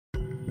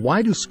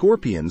Why do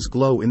scorpions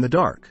glow in the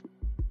dark?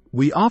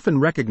 We often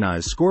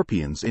recognize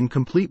scorpions in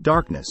complete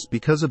darkness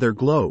because of their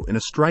glow in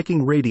a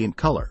striking radiant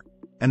color,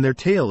 and their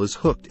tail is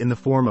hooked in the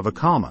form of a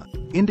comma,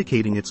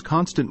 indicating its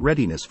constant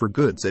readiness for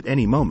goods at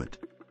any moment.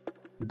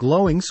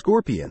 Glowing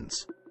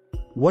scorpions.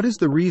 What is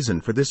the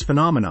reason for this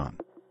phenomenon?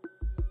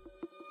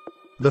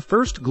 The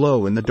first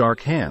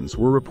glow-in-the-dark hands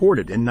were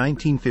reported in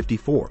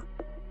 1954.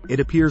 It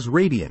appears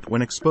radiant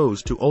when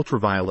exposed to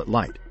ultraviolet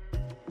light.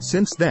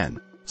 Since then,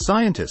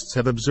 scientists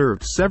have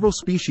observed several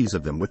species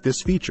of them with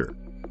this feature,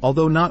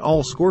 although not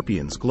all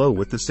scorpions glow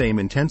with the same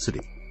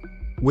intensity.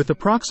 With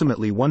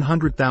approximately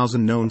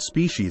 100,000 known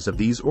species of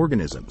these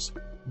organisms,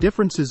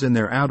 differences in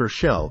their outer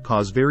shell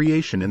cause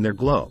variation in their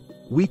glow,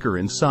 weaker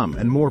in some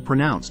and more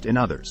pronounced in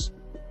others.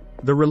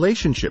 The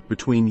relationship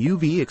between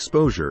UV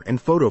exposure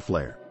and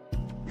photoflare.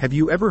 Have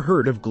you ever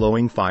heard of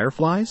glowing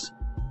fireflies?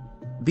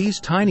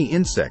 These tiny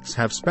insects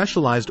have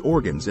specialized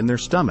organs in their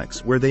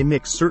stomachs where they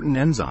mix certain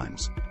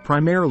enzymes,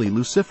 primarily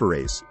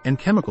luciferase, and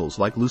chemicals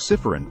like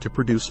luciferin to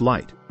produce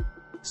light.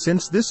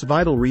 Since this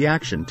vital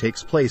reaction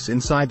takes place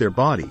inside their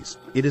bodies,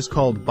 it is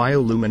called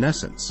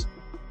bioluminescence.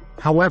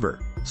 However,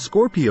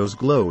 Scorpio's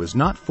glow is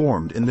not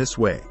formed in this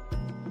way.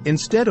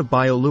 Instead of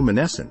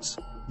bioluminescence,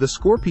 the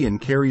scorpion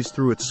carries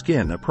through its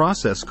skin a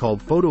process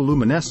called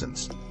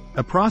photoluminescence,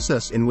 a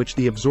process in which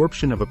the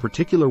absorption of a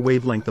particular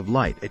wavelength of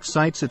light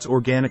excites its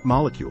organic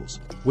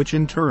molecules, which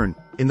in turn,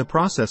 in the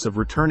process of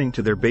returning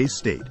to their base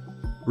state,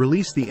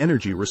 release the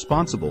energy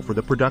responsible for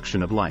the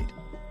production of light.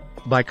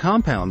 By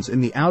compounds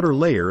in the outer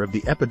layer of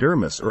the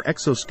epidermis or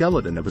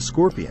exoskeleton of a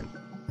scorpion,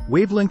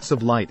 wavelengths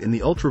of light in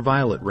the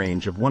ultraviolet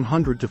range of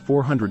 100 to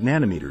 400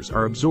 nanometers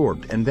are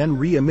absorbed and then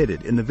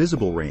re-emitted in the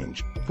visible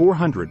range,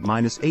 400–800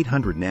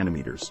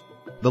 nanometers,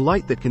 the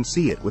light that can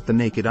see it with the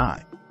naked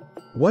eye.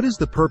 What is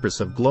the purpose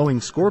of glowing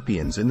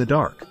scorpions in the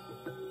dark?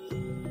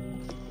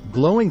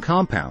 Glowing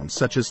compounds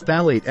such as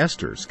phthalate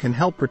esters can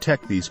help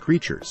protect these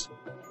creatures.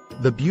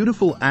 The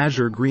beautiful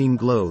azure-green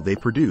glow they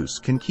produce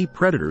can keep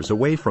predators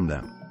away from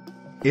them.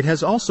 It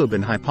has also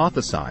been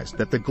hypothesized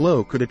that the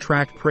glow could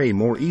attract prey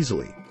more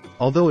easily,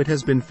 although it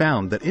has been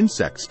found that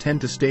insects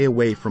tend to stay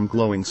away from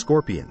glowing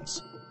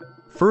scorpions.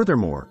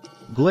 Furthermore,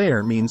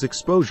 glare means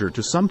exposure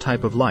to some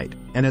type of light,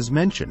 and as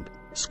mentioned,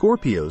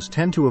 Scorpios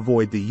tend to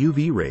avoid the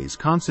UV rays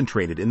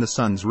concentrated in the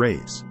sun's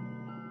rays.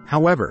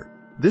 However,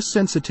 this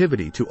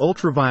sensitivity to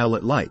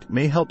ultraviolet light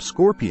may help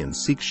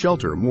scorpions seek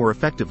shelter more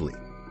effectively.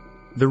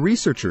 The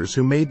researchers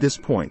who made this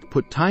point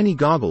put tiny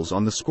goggles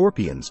on the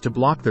scorpions to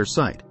block their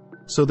sight,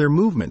 so their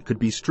movement could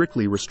be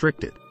strictly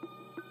restricted.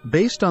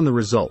 Based on the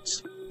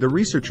results, the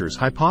researchers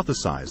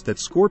hypothesized that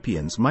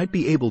scorpions might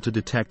be able to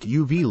detect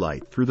UV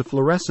light through the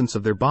fluorescence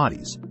of their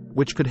bodies,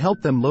 which could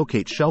help them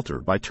locate shelter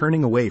by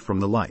turning away from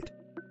the light.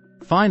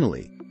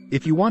 Finally,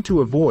 if you want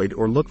to avoid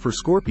or look for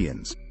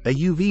scorpions, a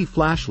UV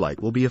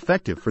flashlight will be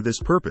effective for this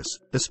purpose,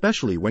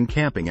 especially when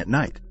camping at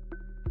night.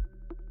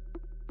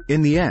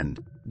 In the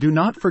end, do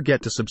not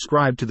forget to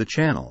subscribe to the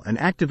channel and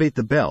activate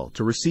the bell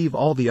to receive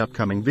all the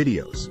upcoming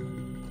videos.